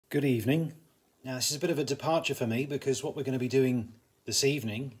Good evening. Now this is a bit of a departure for me because what we're going to be doing this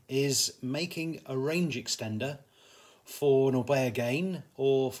evening is making a range extender for an Ebikemotion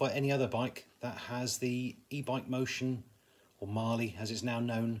or for any other bike that has the Ebikemotion, or Mahle as it's now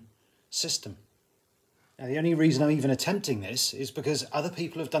known, system. Now the only reason I'm even attempting this is because other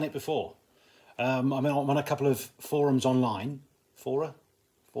people have done it before. I'm on a couple of forums online.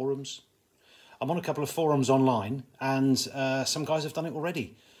 Forums? I'm on a couple of forums online and some guys have done it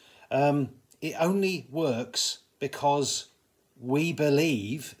already. It only works because we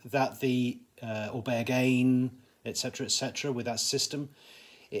believe that the Ebikemotion, etc., with that system,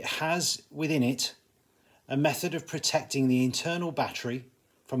 it has within it a method of protecting the internal battery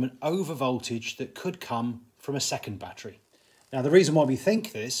from an overvoltage that could come from a second battery. Now the reason why we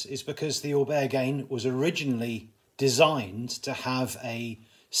think this is because the Ebikemotion was originally designed to have a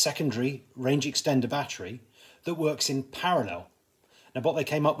secondary range extender battery that works in parallel. Now what they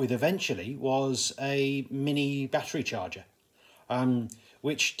came up with eventually was a mini battery charger,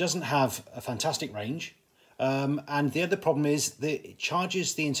 which doesn't have a fantastic range. And the other problem is that it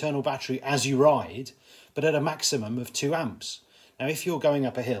charges the internal battery as you ride, but at a maximum of 2 amps. Now if you're going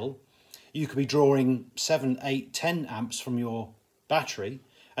up a hill, you could be drawing 7, 8, 10 amps from your battery,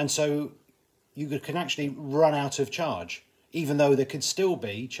 and so you can actually run out of charge, even though there could still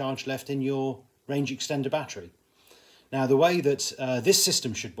be charge left in your range extender battery. Now the way that this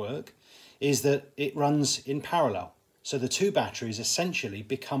system should work is that it runs in parallel. So the 2 batteries essentially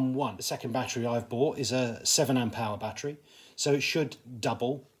become one. The second battery I've bought is a 7 amp hour battery, so it should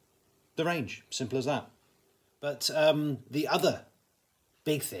double the range, simple as that. But the other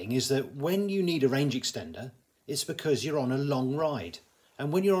big thing is that when you need a range extender, it's because you're on a long ride.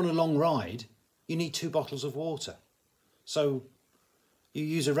 And when you're on a long ride, you need 2 bottles of water. So you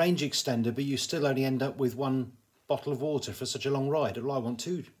use a range extender, but you still only end up with 1 bottle of water for such a long ride. Well, I want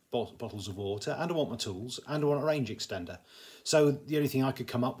 2 bottles of water, and I want my tools, and I want a range extender. So the only thing I could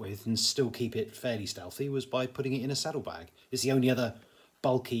come up with and still keep it fairly stealthy was by putting it in a saddlebag. It's the only other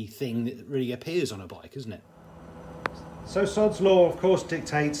bulky thing that really appears on a bike, isn't it? So Sod's law of course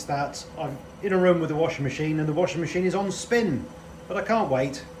dictates that I'm in a room with a washing machine and the washing machine is on spin, but I can't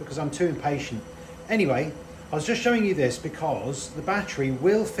wait because I'm too impatient. Anyway, I was just showing you this because the battery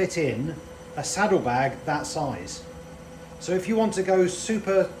will fit in a saddlebag that size. So if you want to go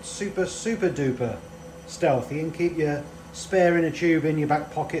super duper stealthy and keep your spare inner tube in your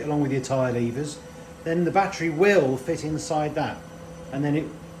back pocket along with your tyre levers, then the battery will fit inside that, and then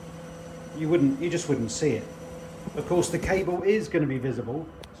you just wouldn't see it. Of course the cable is going to be visible,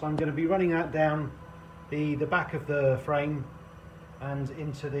 so I'm going to be running that down the back of the frame and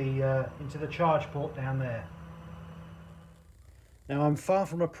into the charge port down there. Now I'm far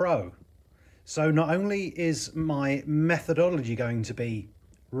from a pro, so not only is my methodology going to be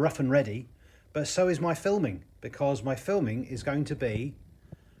rough and ready, but so is my filming, because my filming is going to be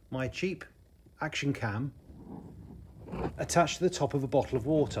my cheap action cam attached to the top of a bottle of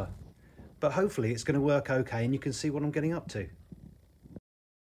water. But hopefully it's going to work okay and you can see what I'm getting up to.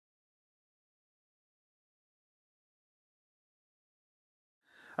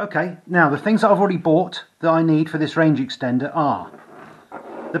 Okay, now the things that I've already bought that I need for this range extender are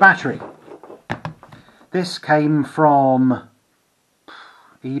the battery. This came from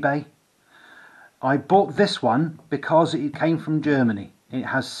eBay. I bought this one because it came from Germany. It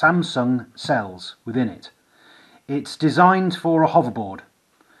has Samsung cells within it. It's designed for a hoverboard.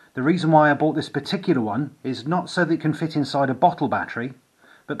 The reason why I bought this particular one is not so that it can fit inside a bottle battery,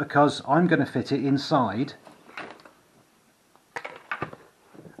 but because I'm going to fit it inside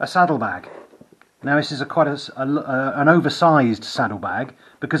a saddlebag. Now this is quite an oversized saddlebag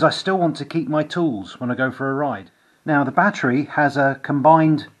because I still want to keep my tools when I go for a ride. Now the battery has a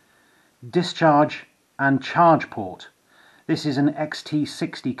combined discharge and charge port. This is an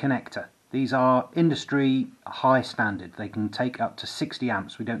XT60 connector. These are industry high standard. They can take up to 60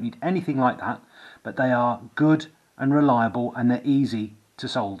 amps. We don't need anything like that, but they are good and reliable and they're easy to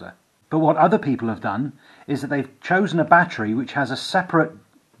solder. But what other people have done is that they've chosen a battery which has a separate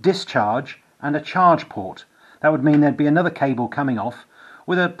discharge and a charge port. That would mean there'd be another cable coming off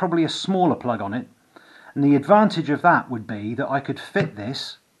with probably a smaller plug on it. And the advantage of that would be that I could fit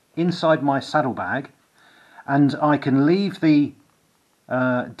this inside my saddlebag and I can leave the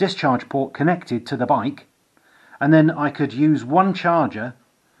discharge port connected to the bike, and then I could use one charger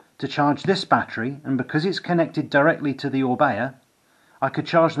to charge this battery, and because it's connected directly to the Ebikemotion, I could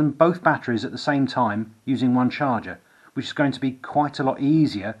charge them both batteries at the same time using one charger, which is going to be quite a lot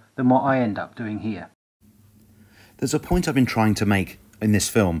easier than what I end up doing here. There's a point I've been trying to make in this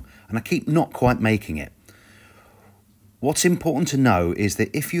film and I keep not quite making it. What's important to know is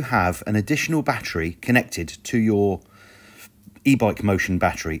that if you have an additional battery connected to your Ebikemotion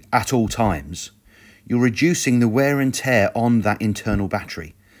battery at all times, you're reducing the wear and tear on that internal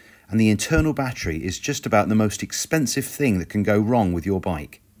battery. And the internal battery is just about the most expensive thing that can go wrong with your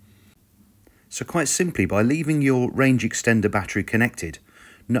bike. So quite simply, by leaving your range extender battery connected,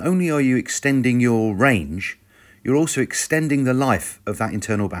 not only are you extending your range, you're also extending the life of that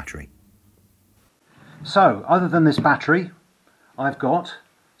internal battery. So, other than this battery, I've got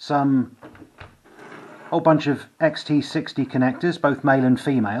some whole bunch of XT60 connectors, both male and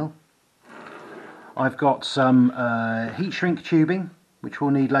female. I've got some heat shrink tubing, which we'll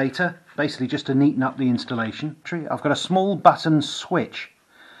need later, basically just to neaten up the installation. I've got a small button switch,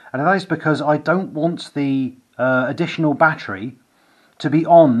 and that is because I don't want the additional battery to be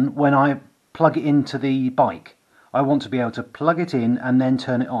on when I plug it into the bike. I want to be able to plug it in and then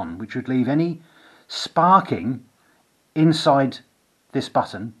turn it on, which would leave any sparking inside this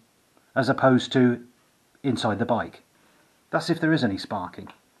button as opposed to inside the bike. That's if there is any sparking.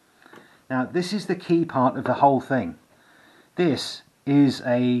 Now this is the key part of the whole thing. This is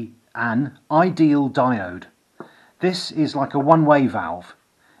an ideal diode. This is like a one-way valve.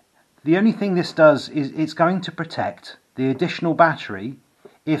 The only thing this does is it's going to protect the additional battery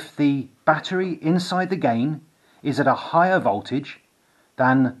if the battery inside the gain is at a higher voltage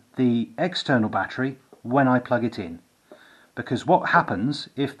than the external battery when I plug it in. Because what happens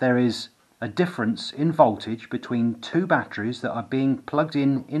if there is a difference in voltage between two batteries that are being plugged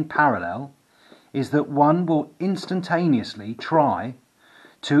in parallel is that one will instantaneously try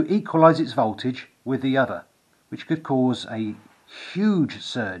to equalize its voltage with the other, which could cause a huge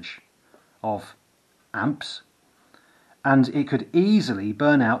surge of amps, and it could easily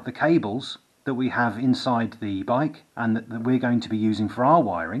burn out the cables that we have inside the bike and that we're going to be using for our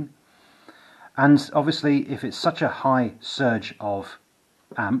wiring. And obviously if it's such a high surge of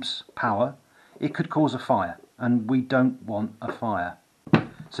amps power, it could cause a fire, and we don't want a fire.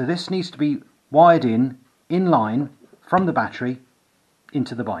 So this needs to be wired in line from the battery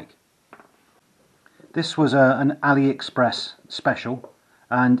into the bike. This was an AliExpress special,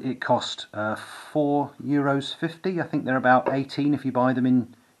 and it cost €4.50. I think they're about 18 if you buy them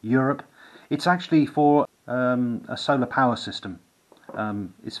in Europe. It's actually for a solar power system.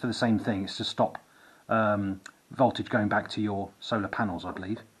 It's for the same thing. It's to stop voltage going back to your solar panels, I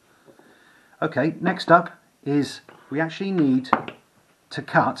believe. Okay, next up is we actually need to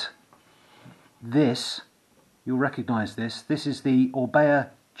cut this. You'll recognise this. This is the Orbea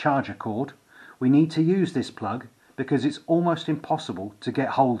charger cord. We need to use this plug because it's almost impossible to get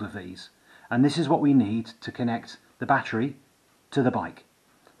hold of these. And this is what we need to connect the battery to the bike.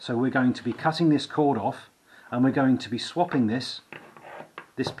 So we're going to be cutting this cord off, and we're going to be swapping this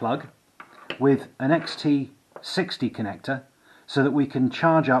plug with an XT60 connector so that we can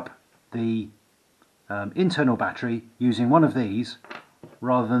charge up the internal battery using one of these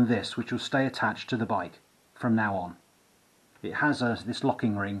rather than this, which will stay attached to the bike from now on. It has this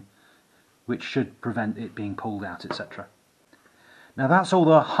locking ring which should prevent it being pulled out, etc. Now that's all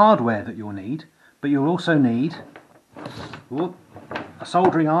the hardware that you'll need, but you'll also need a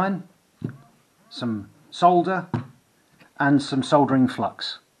soldering iron, some solder, and some soldering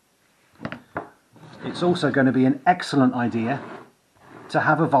flux. It's also going to be an excellent idea to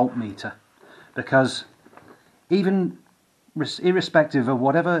have a voltmeter, because even irrespective of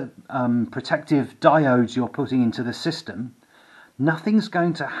whatever protective diodes you're putting into the system, nothing's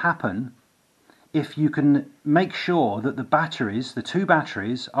going to happen if you can make sure that the batteries, the two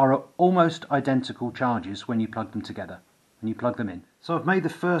batteries, are at almost identical charges when you plug them together, when you plug them in. So I've made the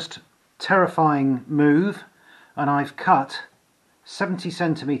first terrifying move, and I've cut 70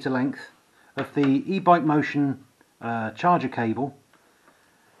 centimetre length of the Ebikemotion charger cable,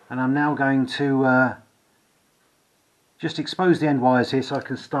 and I'm now going to just expose the end wires here so I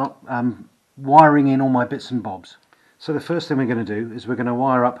can start wiring in all my bits and bobs. So the first thing we're going to do is we're going to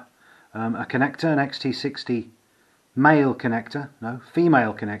wire up a connector, an XT60 female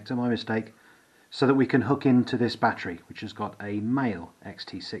connector, my mistake, so that we can hook into this battery, which has got a male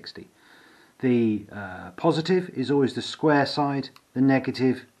XT60. The positive is always the square side, the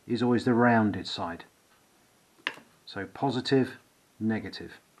negative is always the rounded side. So positive,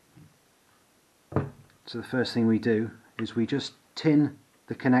 negative. So the first thing we do is we just tin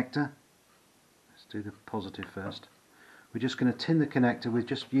the connector. Let's do the positive first. We're just going to tin the connector with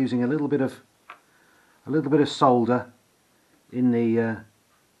just using a little bit of solder in the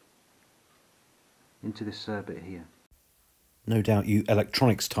into this bit here. No doubt you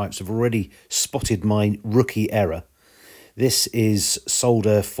electronics types have already spotted my rookie error. This is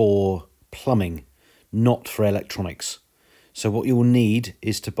solder for plumbing, not for electronics. So what you'll need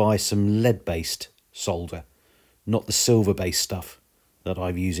is to buy some lead-based solder, not the silver-based stuff that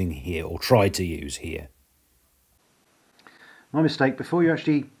I'm using here, or tried to use here. My mistake, before you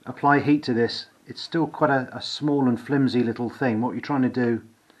actually apply heat to this, it's still quite a small and flimsy little thing. What you're trying to do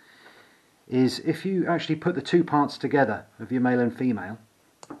is, if you actually put the two parts together of your male and female,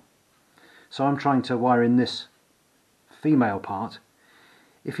 so I'm trying to wire in this female part,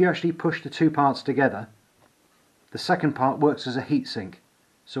 if you actually push the two parts together, the second part works as a heat sink.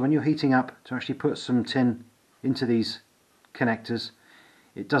 So when you're heating up to actually put some tin into these connectors,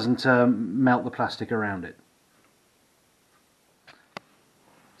 it doesn't melt the plastic around it.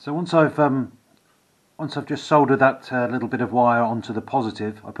 So once I've just soldered that little bit of wire onto the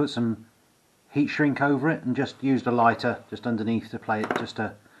positive, I put some heat shrink over it and just used a lighter just underneath to play it, just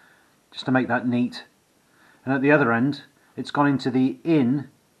to make that neat. And at the other end, it's gone into the in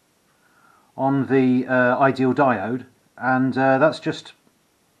on the ideal diode, and that's just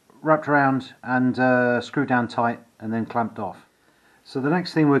wrapped around and screwed down tight and then clamped off. So the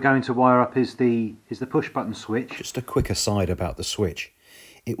next thing we're going to wire up is the push button switch. Just a quick aside about the switch.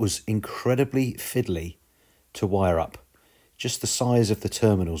 It was incredibly fiddly to wire up. Just the size of the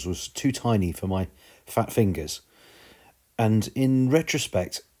terminals was too tiny for my fat fingers. And in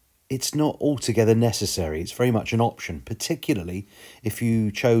retrospect, it's not altogether necessary. It's very much an option, particularly if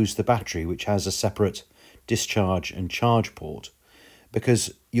you chose the battery, which has a separate discharge and charge port,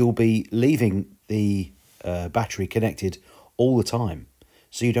 because you'll be leaving the battery connected all the time,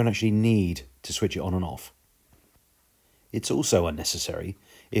 so you don't actually need to switch it on and off. It's also unnecessary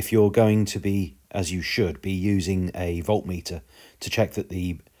if you're going to be, as you should, be using a voltmeter to check that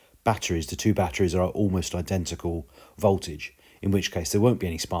the two batteries are almost identical voltage, in which case there won't be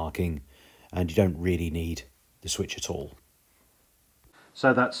any sparking and you don't really need the switch at all.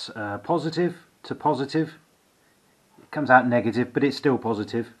 So that's positive to positive. It comes out negative, but it's still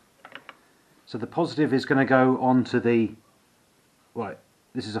positive. So the positive is going to go onto the, right,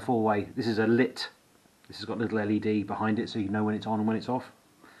 this is a four-way, this is a lit, this has got a little LED behind it so you know when it's on and when it's off.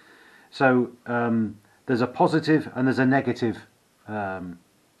 So there's a positive and there's a negative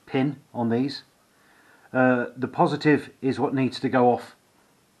pin on these. The positive is what needs to go off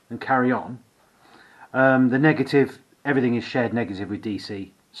and carry on. The negative, everything is shared negative with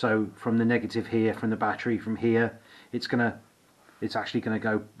DC. So from the negative here, from the battery, from here, it's actually gonna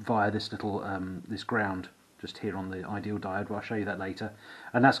go via this little this ground just here on the ideal diode. Well, I'll show you that later.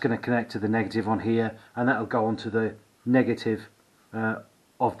 And that's going to connect to the negative on here, and that'll go onto the negative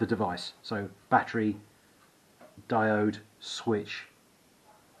of the device. So battery, diode, switch,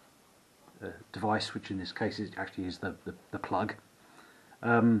 device, which in this case actually is the plug.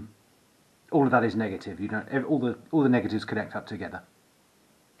 All of that is negative. You don't, all the negatives connect up together.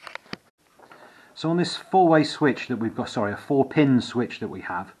 So on this four-way switch that we've got, sorry, a 4-pin switch that we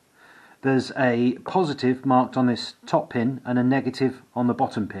have, there's a positive marked on this top pin and a negative on the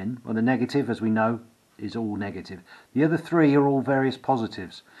bottom pin. Well, the negative, as we know, is all negative. The other three are all various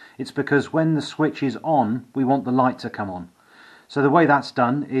positives. It's because when the switch is on, we want the light to come on. So the way that's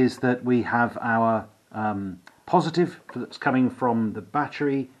done is that we have our positive that's coming from the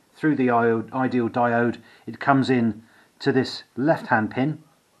battery through the ideal diode. It comes in to this left-hand pin.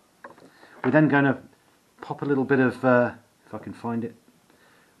 We're then going to pop a little bit of, if I can find it,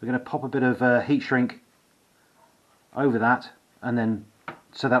 we're going to pop a bit of heat shrink over that, and then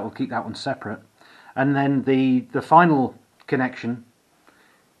so that will keep that one separate. And then the final connection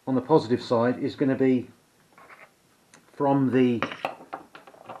on the positive side is going to be from the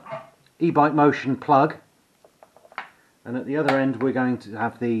Ebikemotion plug, and at the other end we're going to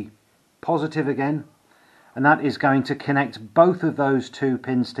have the positive again, and that is going to connect both of those two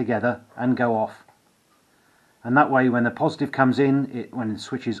pins together and go off. And that way, when the positive comes in, when the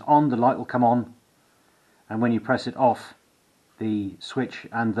switch is on, the light will come on, and when you press it off, the switch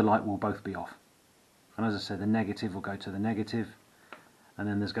and the light will both be off. And as I said, the negative will go to the negative, and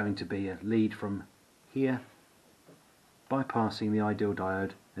then there's going to be a lead from here, bypassing the ideal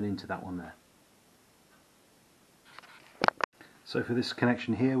diode and into that one there. So for this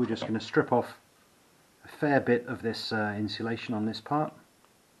connection here, we're just going to strip off a fair bit of this insulation on this part.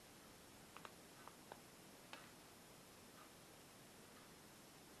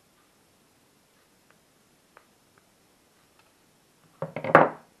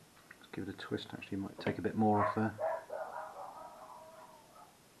 Give it a twist, actually might take a bit more off there.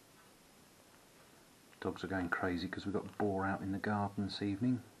 Dogs are going crazy because we've got boar out in the garden this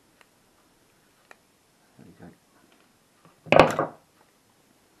evening. There we go.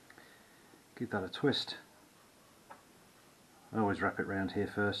 Give that a twist. I always wrap it round here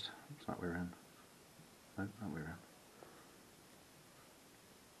first. It's that way around. No, that way around.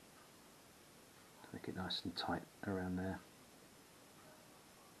 make it nice and tight around there,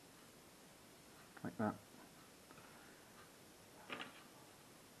 like that.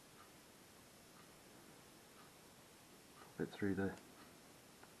 Pop it through the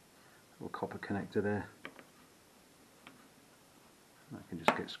little copper connector there. That can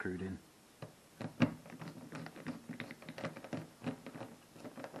just get screwed in.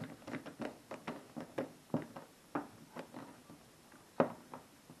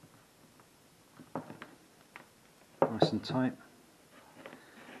 Nice and tight,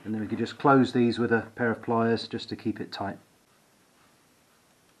 and then we can just close these with a pair of pliers just to keep it tight.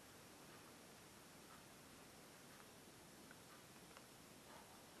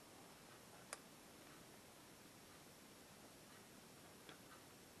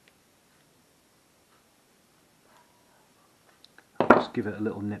 I'll just give it a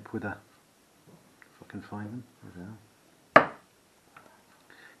little nip with a, if I can find them, there they are.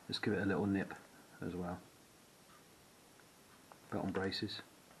 Just give it a little nip as well. Belt and braces.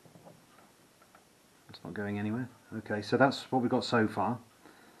 It's not going anywhere. Okay, so that's what we've got so far,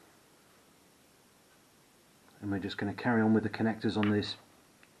 and we're just going to carry on with the connectors on this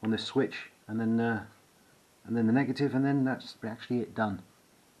switch, and then the negative, and then that's actually it done.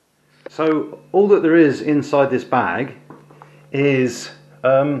 So all that there is inside this bag is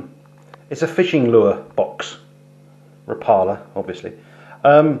it's a fishing lure box, Rapala obviously,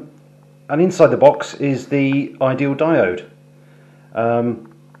 and inside the box is the ideal diode.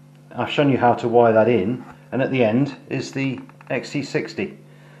 I've shown you how to wire that in, and at the end is the XT60.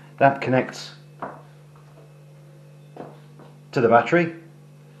 That connects to the battery,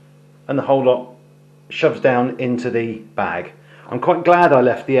 and the whole lot shoves down into the bag. I'm quite glad I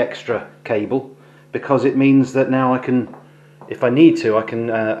left the extra cable, because it means that now I can, if I need to, I can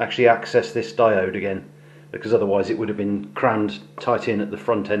actually access this diode again, because otherwise it would have been crammed tight in at the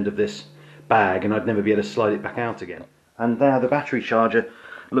front end of this bag and I'd never be able to slide it back out again. And now the battery charger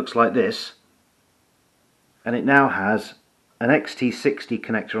looks like this, and it now has an XT60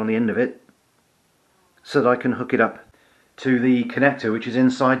 connector on the end of it, so that I can hook it up to the connector which is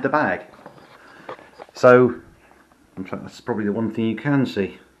inside the bag. So, in fact, that's probably the one thing you can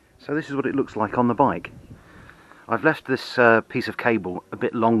see. So this is what it looks like on the bike. I've left this piece of cable a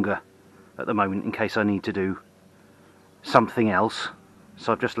bit longer at the moment in case I need to do something else.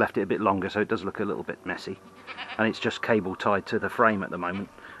 So I've just left it a bit longer, so it does look a little bit messy. And it's just cable tied to the frame at the moment.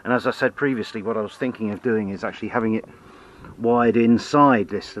 And as I said previously, what I was thinking of doing is actually having it wired inside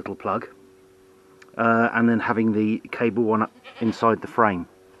this little plug, and then having the cable one up inside the frame,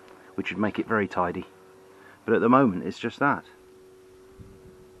 which would make it very tidy. But at the moment it's just that.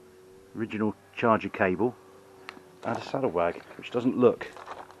 Original charger cable and a saddlebag, which doesn't look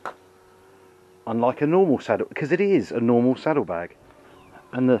unlike a normal saddle, because it is a normal saddlebag.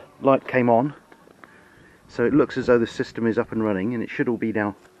 And the light came on, so it looks as though the system is up and running, and it should all be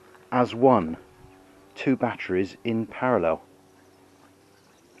now as one, two batteries in parallel.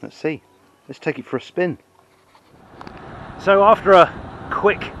 Let's see, let's take it for a spin. So after a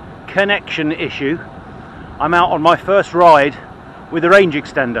quick connection issue, I'm out on my first ride with the range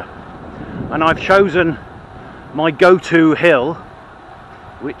extender, and I've chosen my go-to hill,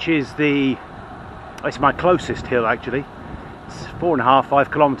 which is it's my closest hill actually. It's 4.5–5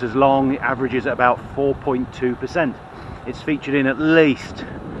 kilometers long. It averages at about 4.2%. It's featured in at least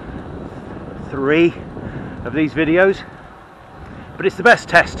 3 of these videos, but it's the best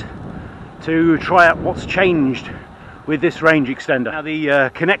test to try out what's changed with this range extender. Now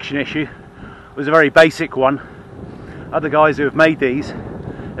the connection issue was a very basic one. Other guys who have made these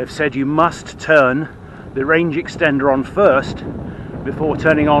have said you must turn the range extender on first before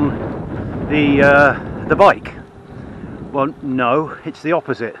turning on the bike. Well, no, it's the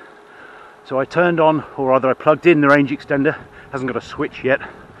opposite. So I turned on, or rather I plugged in the range extender. Hasn't got a switch yet.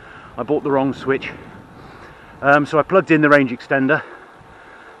 I bought the wrong switch. So I plugged in the range extender.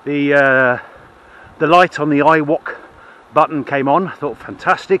 The light on the iWalk button came on. I thought,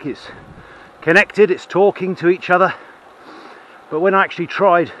 fantastic, it's connected, it's talking to each other. But when I actually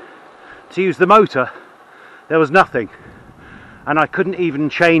tried to use the motor, there was nothing. And I couldn't even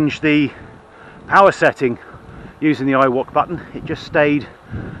change the power setting using the iWalk button. It just stayed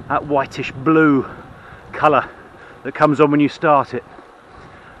that whitish blue colour that comes on when you start it.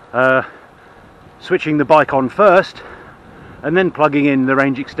 Switching the bike on first and then plugging in the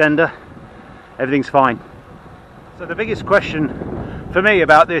range extender, everything's fine. So the biggest question for me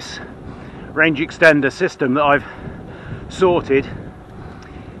about this range extender system that I've sorted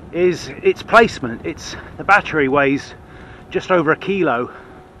is its placement. The battery weighs just over 1 kilo,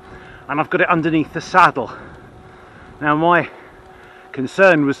 and I've got it underneath the saddle. Now my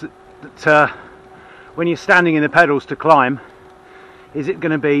concern was that when you're standing in the pedals to climb, is it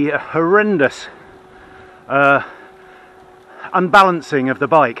going to be a horrendous unbalancing of the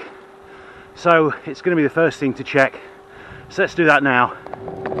bike. So it's going to be the first thing to check. So let's do that now.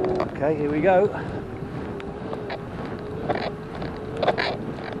 Okay, here we go.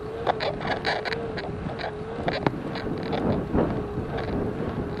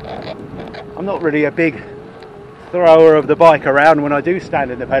 I'm not really a big thrower of the bike around when I do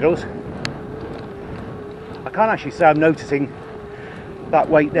stand in the pedals. I can't actually say I'm noticing that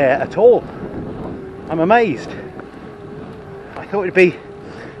weight there at all. I'm amazed. I thought it'd be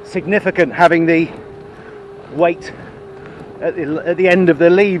significant having the weight at the end of the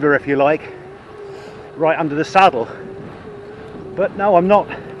lever, if you like, right under the saddle. But no, I'm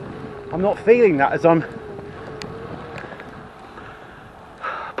not feeling that as I'm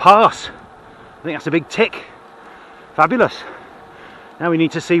pass. I think that's a big tick. Fabulous. Now we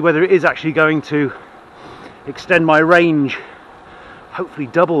need to see whether it is actually going to extend my range, hopefully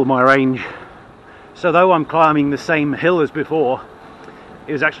double my range. So though I'm climbing the same hill as before,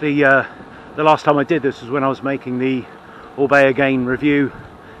 it was actually the last time I did this was when I was making the Obey Again review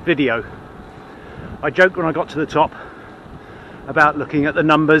video. I joked when I got to the top about looking at the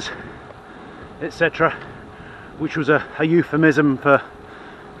numbers, etc., which was a euphemism for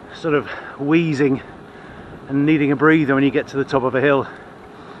sort of wheezing and needing a breather when you get to the top of a hill.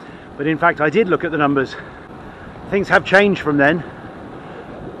 But in fact I did look at the numbers. Things have changed from then.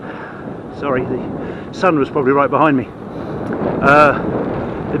 Sorry, the sun was probably right behind me.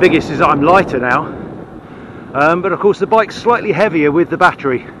 The biggest is that I'm lighter now, but of course the bike's slightly heavier with the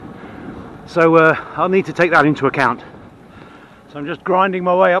battery, so I'll need to take that into account. So I'm just grinding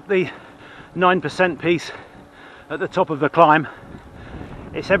my way up the 9% piece at the top of the climb.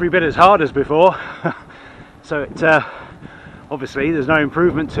 It's every bit as hard as before, so it obviously there's no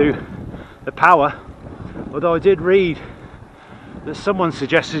improvement to the power, although I did read that someone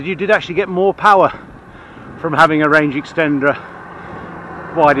suggested you did actually get more power from having a range extender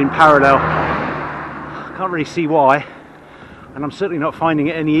wide in parallel. I can't really see why, and I'm certainly not finding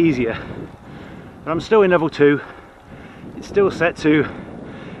it any easier. But I'm still in level 2. It's still set to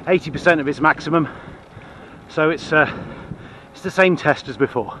 80% of its maximum, so it's the same test as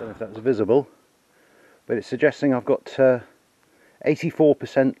before. I don't know if that's visible, but it's suggesting I've got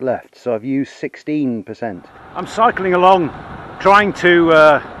 84% left, so I've used 16%. I'm cycling along trying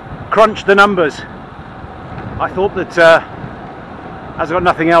to crunch the numbers. I thought that as I've got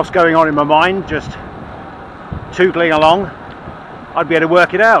nothing else going on in my mind, just tootling along, I'd be able to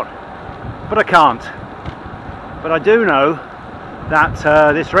work it out, but I can't. But I do know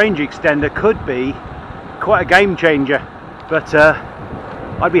that this range extender could be quite a game changer, but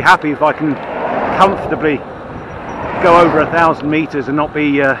I'd be happy if I can comfortably go over 1,000 meters and not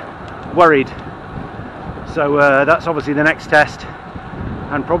be worried. So that's obviously the next test,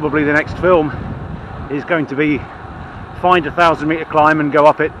 and probably the next film is going to be find a 1,000 meter climb and go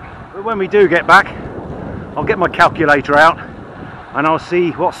up it. But when we do get back, I'll get my calculator out and I'll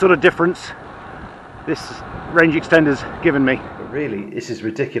see what sort of difference this range extender's given me. But really, this is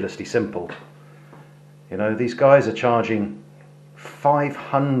ridiculously simple. You know, these guys are charging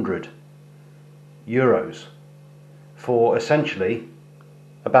 500 euros for essentially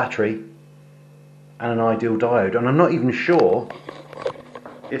a battery and an ideal diode, and I'm not even sure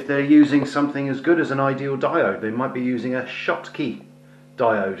if they're using something as good as an ideal diode. They might be using a Schottky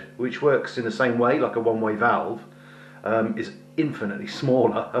diode, which works in the same way, like a one-way valve, is infinitely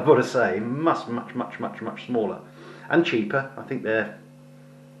smaller, I've got to say, much smaller and cheaper. I think they're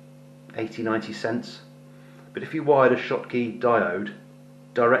 80-90 cents. But if you wired a Schottky diode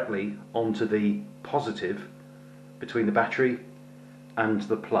directly onto the positive between the battery and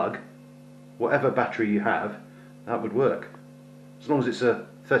the plug, whatever battery you have, that would work. As long as it's a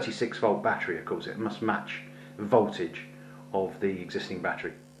 36 volt battery, of course, it must match the voltage of the existing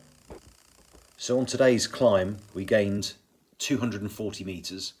battery. So on today's climb we gained 240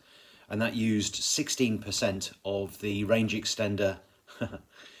 meters, and that used 16% of the range extender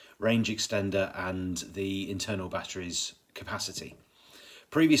and the internal battery's capacity.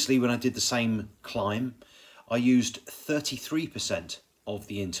 Previously, when I did the same climb, I used 33% of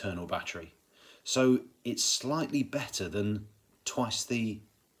the internal battery, so it's slightly better than twice the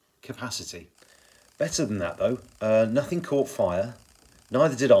capacity. Better than that though, nothing caught fire,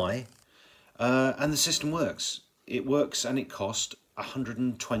 neither did I, and the system works. It works, and it cost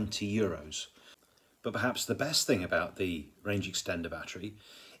 120 euros. But perhaps the best thing about the range extender battery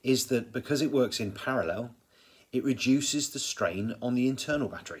is that because it works in parallel, it reduces the strain on the internal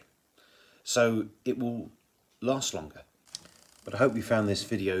battery, so it will last longer. But I hope you found this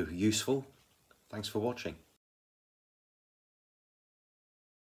video useful. Thanks for watching.